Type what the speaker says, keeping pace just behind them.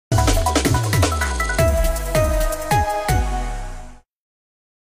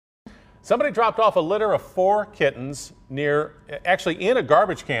Somebody dropped off a litter of 4 kittens actually in a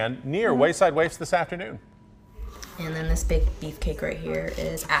garbage can near Wayside Waifs this afternoon. And then this big beefcake right here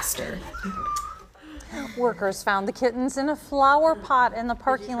is Aster. Workers found the kittens in a flower pot in the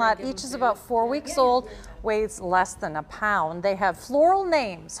parking lot. Each is about 4 weeks old, weighs less than a pound. They have floral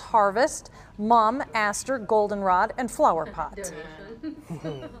names: Harvest, Mum, Aster, Goldenrod, and Flower Pot.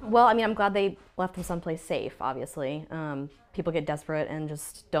 Well, I mean, I'm glad they left them someplace safe, obviously. People get desperate and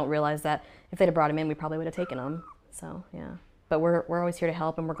just don't realize that if they'd have brought them in, we probably would have taken them. So, yeah. But we're always here to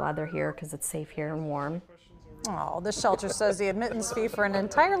help, and we're glad they're here because it's safe here and warm. Oh, the shelter says the admittance fee for an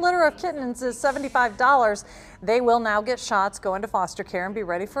entire litter of kittens is $75. They will now get shots, go into foster care, and be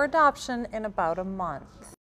ready for adoption in about a month.